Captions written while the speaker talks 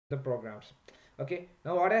the programs. Okay,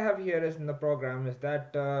 now what I have here is in the program is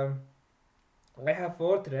that I have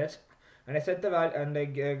 4 threads, and I set the value, and I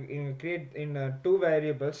create in 2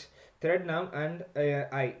 variables, thread num and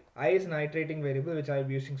I. I is an iterating variable which I will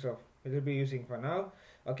be using, so we will be using for now.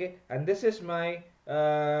 Okay, and this is my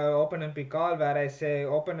OpenMP call where I say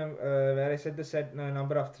where I set the set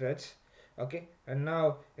number of threads. Okay, and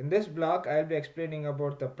now in this block I will be explaining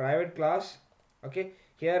about the private class. Okay,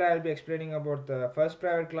 here I will be explaining about the first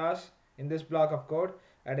private class in this block of code,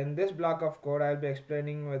 and in this block of code I'll be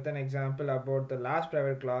explaining with an example about the last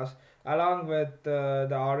private class along with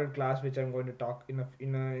the ordered class, which I'm going to talk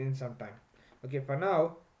in some time. Okay, for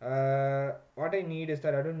now what I need is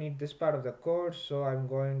that I don't need this part of the code, so I'm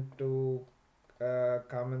going to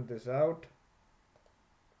comment this out.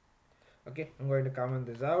 Okay, I'm going to comment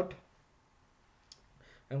this out.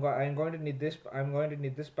 I'm going to need this. I'm going to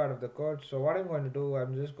need this part of the code. So what I'm going to do,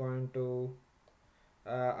 I'm just going to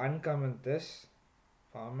uncomment this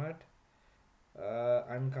format,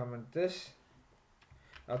 uncomment this.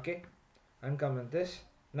 Okay, uncomment this.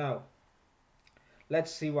 Now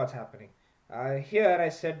let's see what's happening. Here I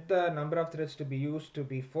set the number of threads to be used to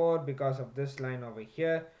be 4 because of this line over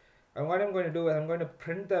here. And what I'm going to do is I'm going to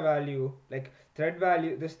print the value, like thread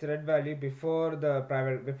value, this thread value before the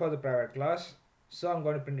private class. So I'm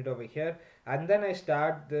going to print it over here, and then I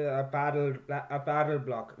start the parallel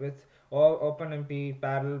block with OpenMP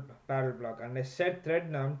parallel block, and I set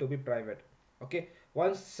thread num to be private. Okay,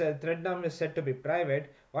 once thread num is set to be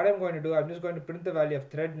private, what I'm going to do, I'm just going to print the value of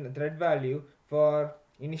thread value for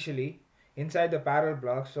initially inside the parallel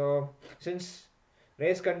block. So since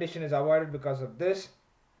race condition is avoided because of this,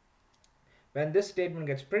 when this statement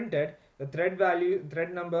gets printed, the thread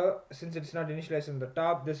number, since it's not initialized on the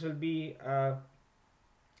top, this will be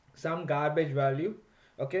some garbage value.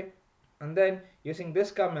 Okay, and then using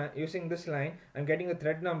this command, using this line, I'm getting the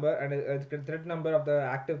thread number and the thread number of the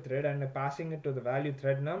active thread, and passing it to the value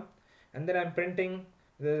thread num, and then I'm printing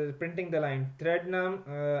the line thread num,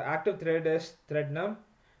 active thread is thread num.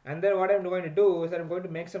 And then what I'm going to do is that I'm going to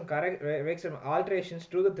make some alterations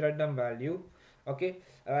to the thread num value. Okay,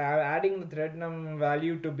 I'm adding the thread num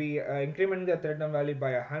value to be incrementing the thread num value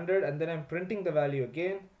by 100, and then I'm printing the value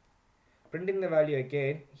again.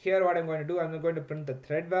 Here what I'm going to do, I'm going to print the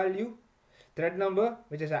thread value, thread number,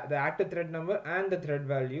 which is the active thread number, and the thread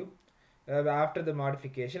value after the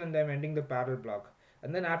modification, and then I'm ending the parallel block.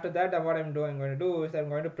 And then after that, what I'm going to do is I'm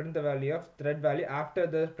going to print the value of thread value after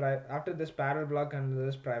this parallel block and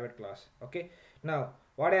this private class. Okay, now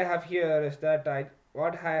what I have here is that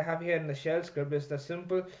what I have here in the shell script is the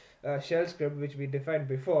simple shell script which we defined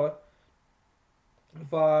before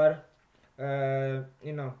for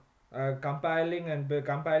compiling and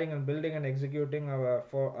building and executing our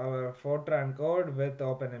Fortran code with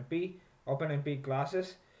OpenMP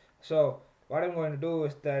classes. So what I'm going to do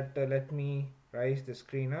is that let me raise the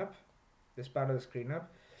screen up, this part of the screen up.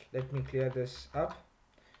 Let me clear this up.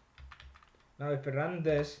 Now if I run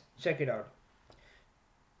this, check it out.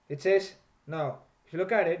 It says, now if you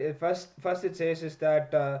look at it, first it says is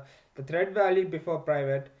that the thread value before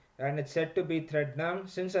private, and it's set to be thread num.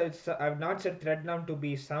 Since I've not set thread num to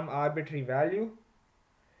be some arbitrary value,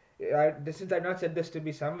 since I've not set this to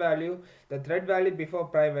be some value, the thread value before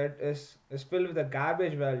private is filled with a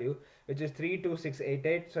garbage value, which is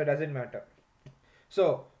 32688, so it doesn't matter.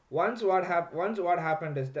 So once what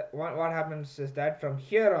happens is that from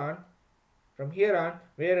here on we are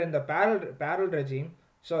in the parallel regime.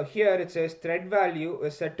 So here it says thread value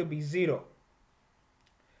is set to be 0.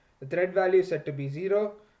 The thread value is set to be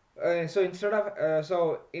 0. So instead of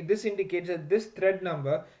this indicates that this thread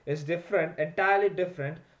number is entirely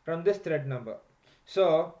different from this thread number.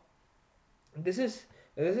 So this is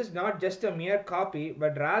not just a mere copy,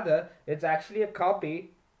 but rather it's actually a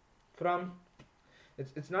copy from.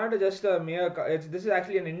 It's not just a mere. This is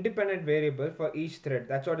actually an independent variable for each thread.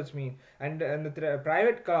 That's what it's mean. And the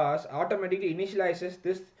private class automatically initializes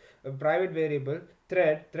this private variable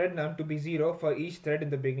thread num to be 0 for each thread in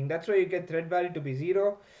the beginning. That's why you get thread value to be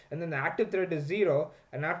 0, and then the active thread is 0,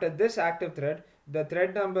 and after this active thread, the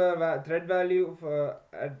thread value for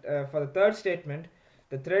the third statement,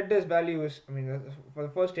 the thread value is, for the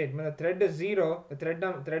first statement, the thread is 0, the thread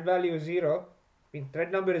value is 0,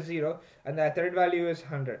 thread number is 0, and the thread value is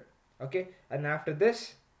 100. Okay, and after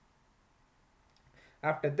this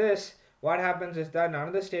what happens is that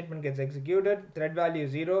another statement gets executed. Thread value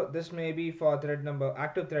is 0. This may be for thread number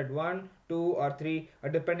active thread 1, 2 or 3, or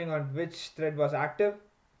depending on which thread was active,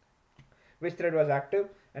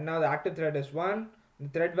 and now the active thread is 1. The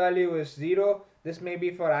thread value is 0. This may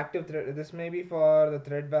be for the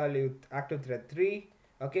thread value active thread 3.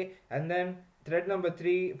 Okay, and then thread number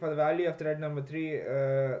 3 for the value of thread number 3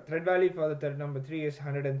 thread value for the thread number 3 is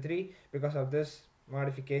 103 because of this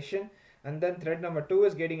modification, and then thread number 2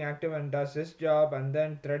 is getting active and does this job, and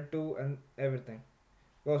then thread 2 and everything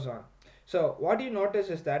goes on. So what you notice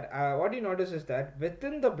is that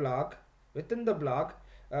within the block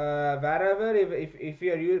wherever if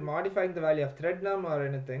you are modifying the value of thread num or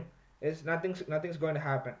anything, is nothing's going to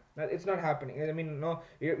happen. It's not happening. I mean, no,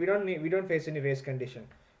 we don't face any race condition.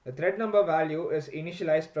 The thread number value is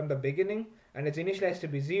initialized from the beginning, and it's initialized to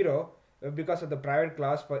be 0 because of the private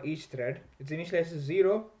class for each thread. It's initialized to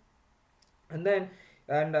 0, and then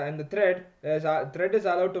and the thread is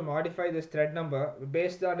allowed to modify this thread number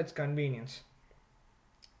based on its convenience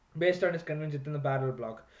within the parallel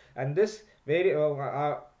block. And this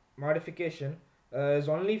modification is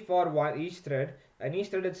only for each thread, and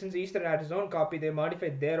since each thread has its own copy, they modify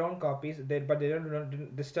their own copies, but they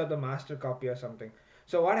don't disturb the master copy or something.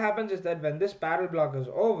 So what happens is that when this parallel block is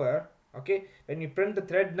over, okay, when you print the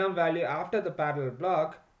thread num value after the parallel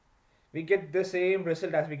block, we get the same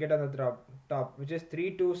result as we get on the top, which is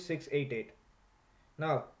 32688.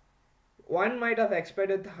 Now, one might have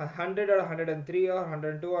expected 100 or 103 or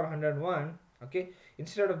 102 or 101. Okay,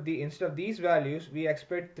 instead of these values, we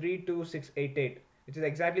expect 32688, which is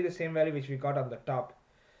exactly the same value which we got on the top.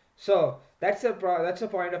 So that's a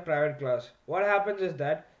point of private class. What happens is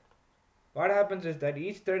that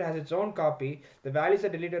each thread has its own copy. The values are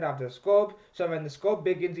deleted after the scope. So when the scope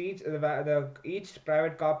begins, each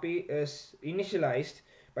private copy is initialized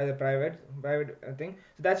by the private thing.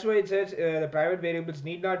 So that's why it says the private variables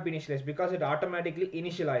need not be initialized, because it automatically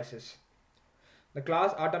initializes. The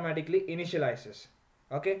class automatically initializes.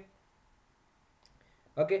 Okay.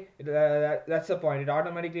 That's the point. It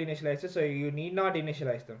automatically initializes, so you need not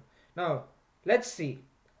initialize them. Now let's see.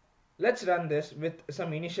 Let's run this with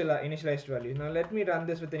some initialized value. Now let me run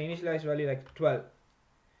this with an initialized value like 12.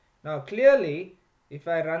 Now clearly, if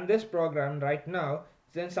I run this program right now,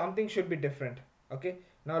 then something should be different. Okay.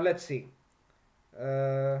 Now let's see.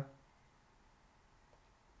 Let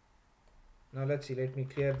me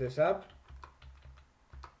clear this up.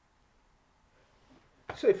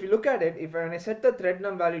 So if you look at it, when I set the thread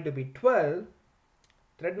num value to be 12,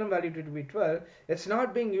 it's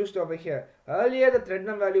not being used over here. Earlier the thread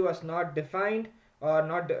num value was not defined or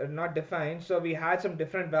not defined, so we had some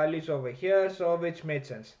different values over here, so which made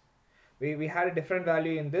sense. We had a different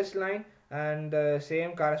value in this line and the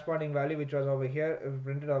same corresponding value which was over here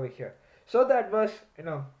printed over here. So that was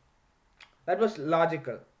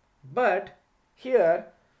logical. But here,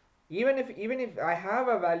 even if I have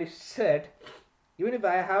a value set,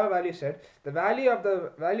 the value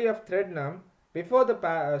of thread num before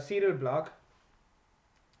the serial block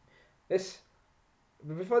is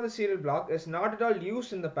not at all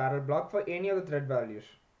used in the parallel block for any of the thread values,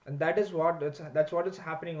 and that's what is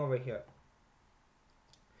happening over here.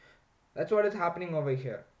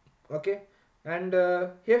 Okay, and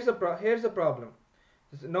here's the problem.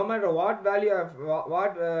 No matter what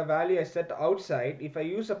value I set outside, if I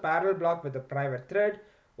use a parallel block with a private thread,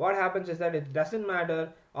 what happens is that it doesn't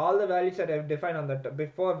matter. All the values that I've defined on the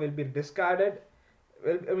before will be discarded.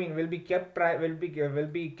 Will be kept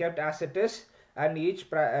as it is, and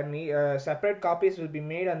separate copies will be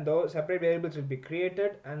made, and those separate variables will be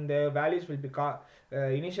created, and the values will be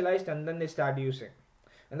initialized, and then they start using,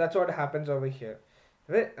 and that's what happens over here.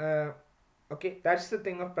 Okay, that's the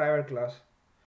thing of private class.